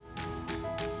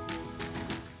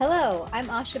Hello, I'm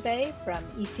Asha Bay from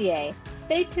ECA.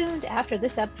 Stay tuned after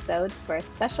this episode for a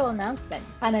special announcement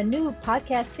on a new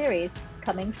podcast series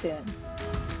coming soon.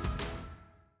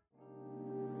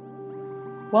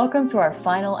 Welcome to our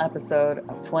final episode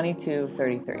of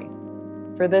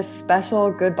 2233. For this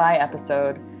special goodbye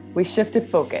episode, we shifted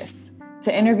focus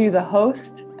to interview the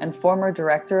host and former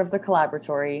director of the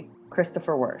Collaboratory,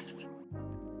 Christopher Wurst.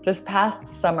 This past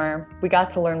summer, we got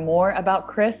to learn more about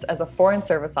Chris as a Foreign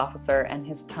Service officer and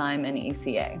his time in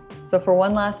ECA. So for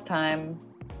one last time,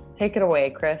 take it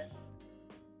away, Chris.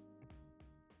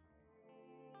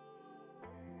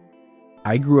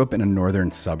 I grew up in a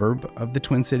northern suburb of the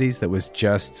Twin Cities that was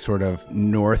just sort of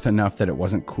north enough that it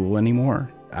wasn't cool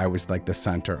anymore. I was like the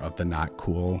center of the not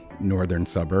cool northern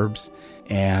suburbs.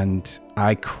 And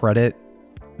I credit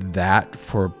that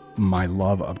for my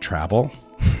love of travel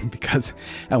because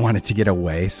I wanted to get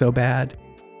away so bad,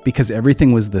 because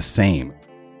everything was the same.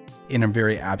 In a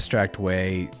very abstract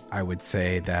way, I would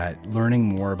say that learning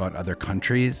more about other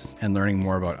countries and learning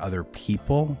more about other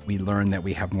people, we learn that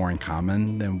we have more in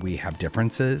common than we have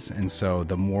differences. And so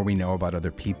the more we know about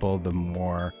other people, the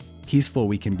more peaceful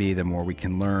we can be, the more we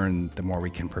can learn, the more we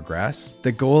can progress.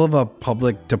 The goal of a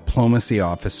public diplomacy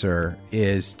officer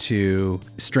is to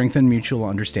strengthen mutual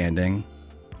understanding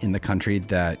in the country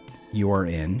that you are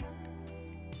in.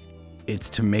 It's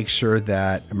to make sure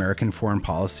that American foreign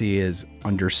policy is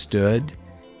understood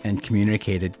and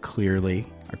communicated clearly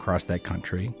across that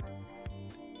country.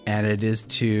 And it is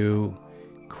to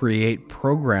create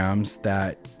programs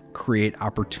that create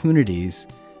opportunities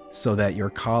so that your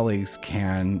colleagues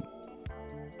can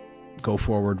go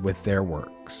forward with their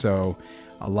work. So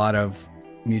a lot of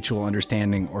mutual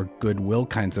understanding or goodwill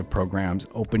kinds of programs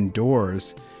open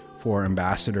doors for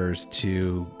ambassadors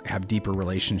to have deeper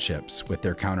relationships with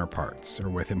their counterparts or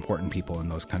with important people in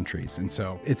those countries. And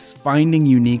so it's finding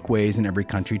unique ways in every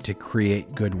country to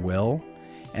create goodwill,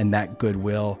 and that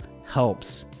goodwill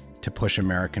helps to push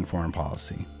American foreign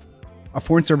policy. A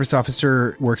Foreign Service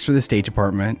officer works for the State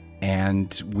Department,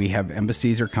 and we have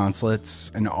embassies or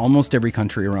consulates in almost every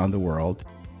country around the world.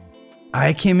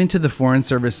 I came into the Foreign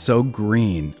Service so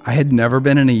green. I had never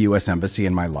been in a U.S. embassy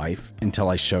in my life until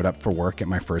I showed up for work at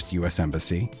my first U.S.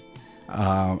 embassy.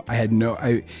 I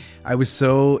was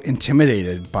so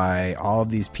intimidated by all of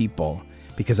these people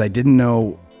because I didn't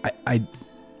know, I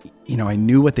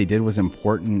knew what they did was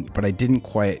important, but I didn't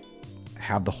quite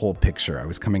have the whole picture. I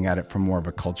was coming at it from more of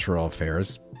a cultural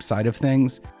affairs side of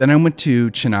things. Then I went to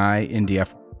Chennai, India.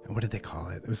 What did they call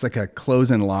it? It was like a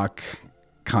close and lock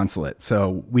consulate.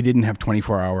 So we didn't have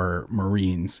 24-hour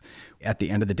Marines. At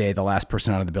the end of the day, the last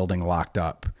person out of the building locked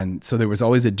up. And so there was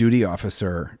always a duty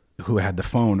officer who had the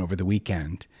phone over the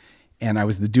weekend. And I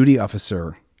was the duty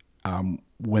officer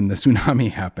when the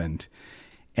tsunami happened.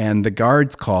 And the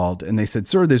guards called and they said,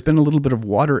 "Sir, there's been a little bit of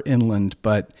water inland,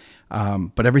 but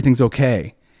everything's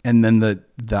okay." And then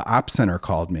the ops center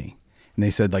called me. And they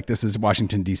said, this is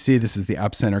Washington, D.C. This is the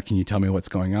ops center. Can you tell me what's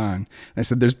going on? And I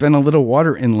said, "There's been a little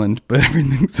water inland, but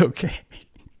everything's okay."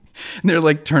 And they're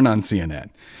like, "Turn on CNN."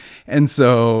 And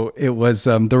so it was,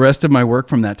 the rest of my work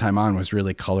from that time on was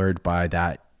really colored by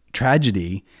that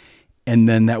tragedy. And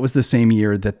then that was the same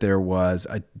year that there was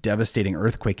a devastating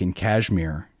earthquake in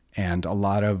Kashmir. And a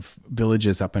lot of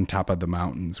villages up on top of the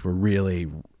mountains were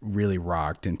really, really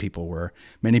rocked, and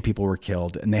many people were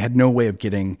killed, and they had no way of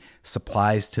getting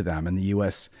supplies to them. And the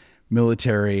U.S.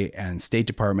 military and State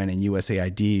Department and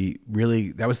USAID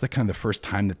really, that was the kind of the first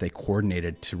time that they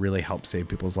coordinated to really help save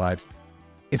people's lives.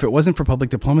 If it wasn't for public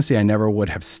diplomacy, I never would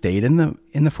have stayed in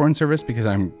the Foreign Service, because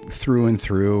I'm through and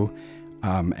through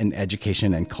an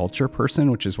education and culture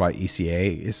person, which is why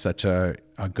ECA is such a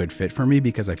good fit for me,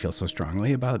 because I feel so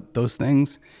strongly about those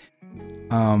things.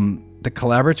 The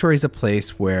Collaboratory is a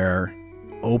place where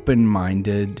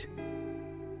open-minded,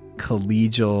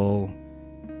 collegial,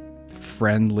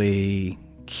 friendly,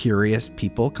 curious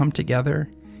people come together.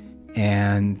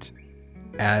 And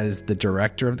as the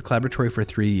director of the Collaboratory for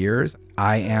 3 years,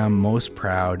 I am most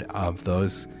proud of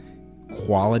those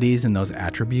qualities and those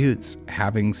attributes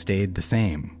having stayed the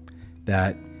same.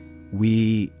 That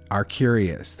we are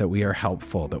curious, that we are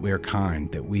helpful, that we are kind,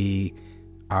 that we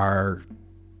are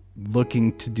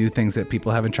looking to do things that people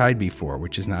haven't tried before,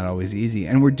 which is not always easy.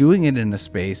 And we're doing it in a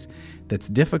space that's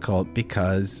difficult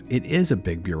because it is a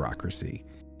big bureaucracy.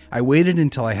 I waited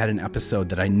until I had an episode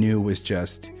that I knew was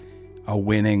just a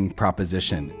winning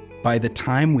proposition. By the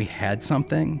time we had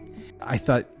something, I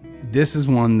thought, this is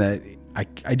one that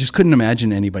I just couldn't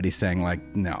imagine anybody saying,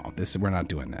 "No, we're not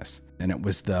doing this." And it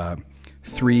was the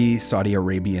 3 Saudi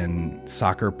Arabian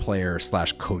soccer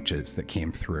player/coaches that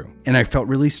came through. And I felt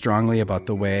really strongly about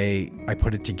the way I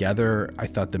put it together. I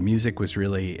thought the music was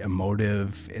really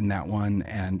emotive in that one.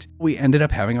 And we ended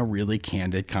up having a really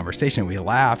candid conversation. We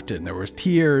laughed and there was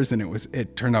tears and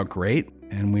it turned out great.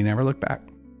 And we never looked back.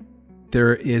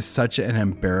 There is such an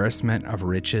embarrassment of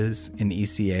riches in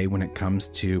ECA when it comes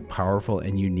to powerful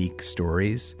and unique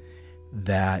stories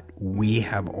that we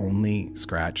have only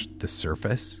scratched the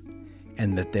surface,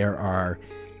 and that there are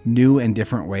new and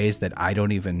different ways that I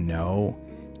don't even know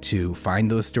to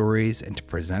find those stories and to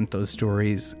present those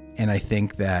stories. And I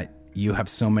think that you have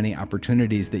so many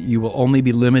opportunities that you will only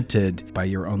be limited by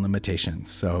your own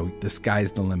limitations. So the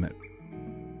sky's the limit.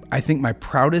 I think my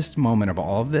proudest moment of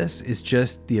all of this is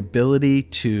just the ability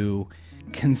to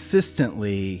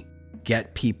consistently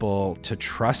get people to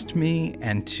trust me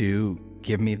and to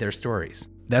give me their stories.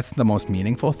 That's the most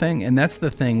meaningful thing. And that's the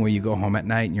thing where you go home at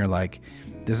night and you're like,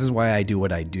 this is why I do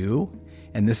what I do.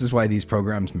 And this is why these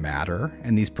programs matter.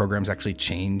 And these programs actually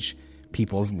change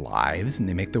people's lives and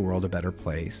they make the world a better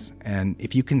place. And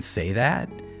if you can say that,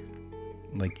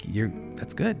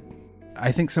 that's good.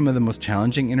 I think some of the most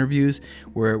challenging interviews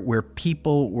where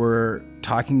people were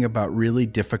talking about really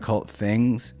difficult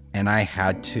things and I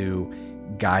had to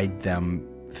guide them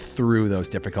through those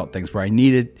difficult things, where I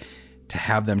needed to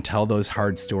have them tell those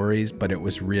hard stories, but it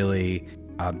was really,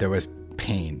 there was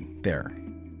pain there.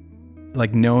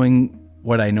 Like knowing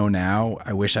what I know now,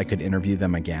 I wish I could interview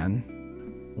them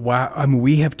again. Wow,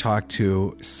 we have talked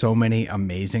to so many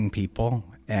amazing people,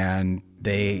 and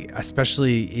they,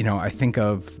 especially, I think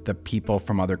of the people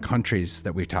from other countries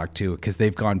that we've talked to, because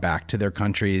they've gone back to their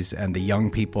countries, and the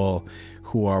young people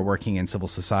who are working in civil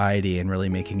society and really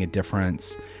making a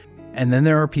difference. And then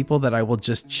there are people that I will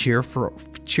just cheer for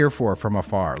from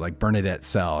afar, like Bernadette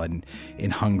Sell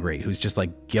in Hungary, who's just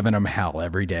like giving them hell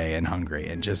every day in Hungary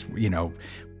and just,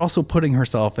 also putting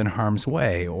herself in harm's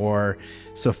way. Or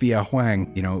Sophia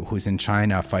Huang, who's in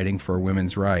China fighting for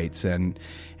women's rights and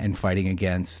fighting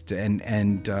against,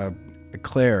 and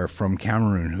Claire from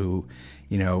Cameroon,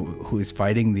 who is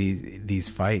fighting these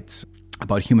fights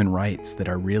about human rights that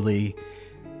are really,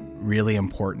 really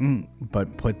important,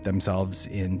 but put themselves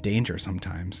in danger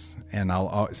sometimes. And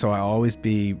I'll always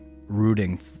be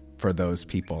rooting for those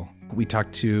people. We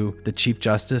talked to the Chief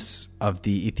Justice of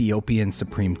the Ethiopian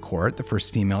Supreme Court, the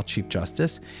first female Chief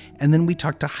Justice, and then we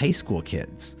talked to high school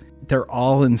kids. They're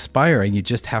all inspiring. You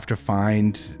just have to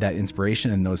find that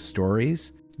inspiration in those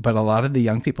stories. But a lot of the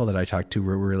young people that I talked to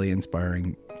were really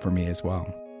inspiring for me as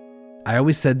well. I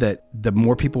always said that the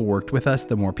more people worked with us,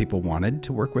 the more people wanted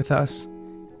to work with us.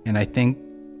 And I think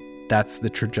that's the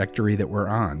trajectory that we're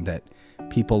on, that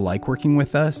people like working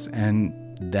with us. And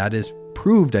that is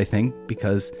proved, I think,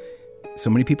 because so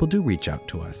many people do reach out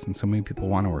to us and so many people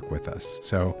want to work with us.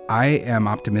 So I am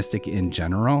optimistic in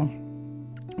general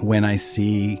when I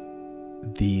see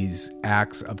these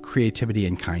acts of creativity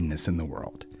and kindness in the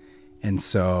world. And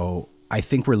so I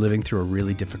think we're living through a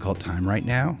really difficult time right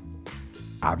now.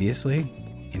 Obviously,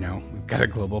 we've got a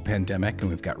global pandemic and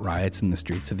we've got riots in the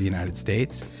streets of the United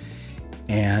States.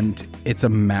 And it's a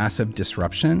massive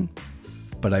disruption.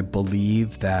 But I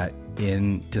believe that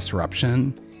in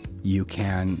disruption, you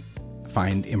can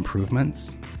find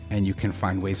improvements and you can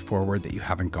find ways forward that you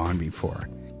haven't gone before.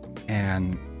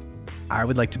 And I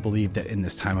would like to believe that in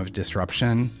this time of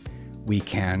disruption, we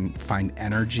can find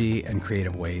energy and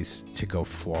creative ways to go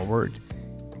forward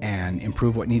and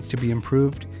improve what needs to be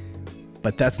improved.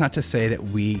 But that's not to say that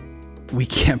we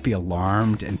can't be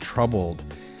alarmed and troubled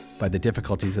by the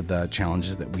difficulties of the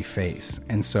challenges that we face.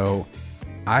 And so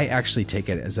I actually take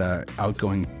it as an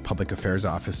outgoing public affairs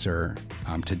officer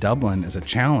to Dublin as a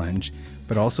challenge,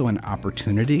 but also an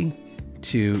opportunity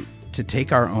to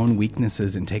take our own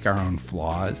weaknesses and take our own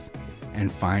flaws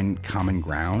and find common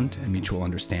ground and mutual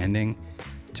understanding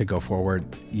to go forward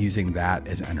using that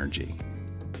as energy.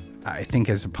 I think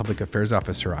as a public affairs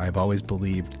officer, I've always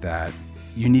believed that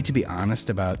you need to be honest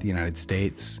about the United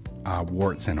States,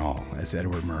 warts and all, as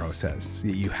Edward Murrow says.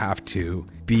 You have to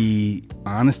be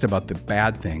honest about the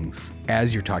bad things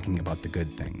as you're talking about the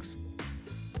good things.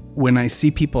 When I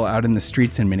see people out in the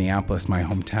streets in Minneapolis, my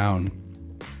hometown,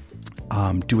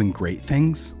 doing great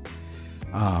things,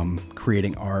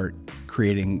 creating art,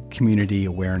 creating community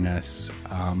awareness,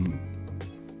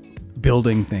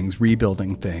 building things,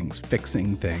 rebuilding things,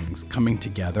 fixing things, coming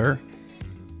together,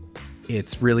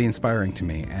 it's really inspiring to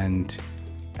me. And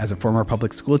as a former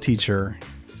public school teacher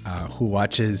who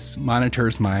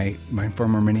monitors my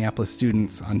former Minneapolis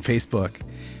students on Facebook,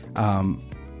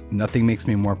 nothing makes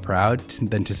me more proud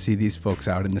than to see these folks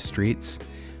out in the streets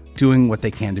doing what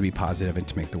they can to be positive and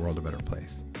to make the world a better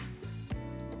place.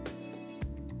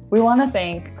 We want to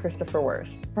thank Christopher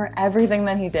Wurst for everything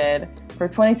that he did for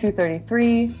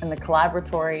 2233 and the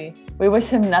Collaboratory. We wish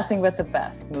him nothing but the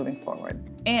best moving forward.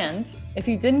 And if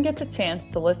you didn't get the chance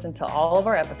to listen to all of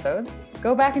our episodes,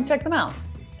 go back and check them out.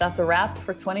 That's a wrap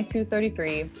for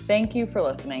 2233. Thank you for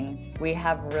listening. We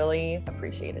have really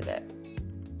appreciated it.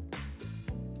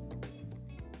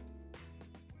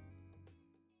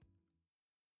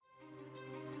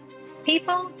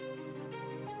 People,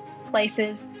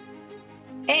 places,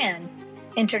 and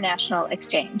international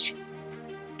exchange.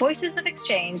 Voices of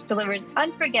Exchange delivers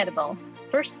unforgettable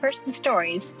first-person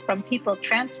stories from people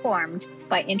transformed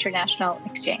by international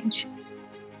exchange.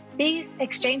 These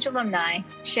exchange alumni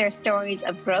share stories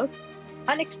of growth,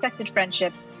 unexpected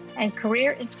friendship, and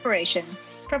career inspiration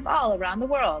from all around the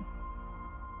world.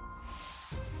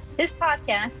 This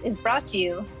podcast is brought to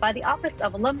you by the Office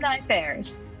of Alumni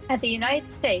Affairs at the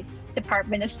United States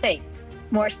Department of State,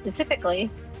 more specifically,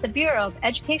 the Bureau of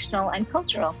Educational and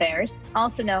Cultural Affairs,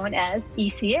 also known as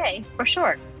ECA for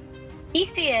short.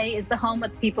 ECA is the home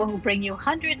of the people who bring you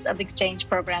hundreds of exchange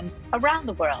programs around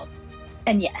the world.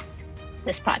 And yes,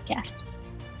 this podcast.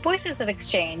 Voices of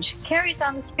Exchange carries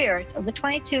on the spirit of the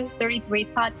 2233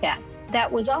 podcast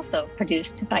that was also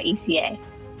produced by ECA.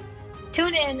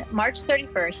 Tune in March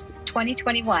 31st,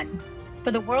 2021 for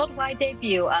the worldwide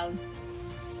debut of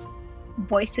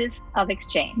Voices of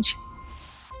Exchange.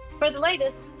 For the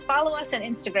latest, follow us on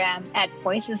Instagram at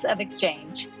Voices of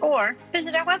Exchange or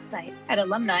visit our website at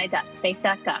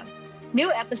alumni.state.gov.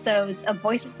 New episodes of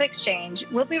Voices of Exchange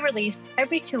will be released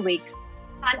every 2 weeks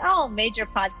on all major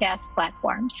podcast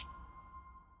platforms.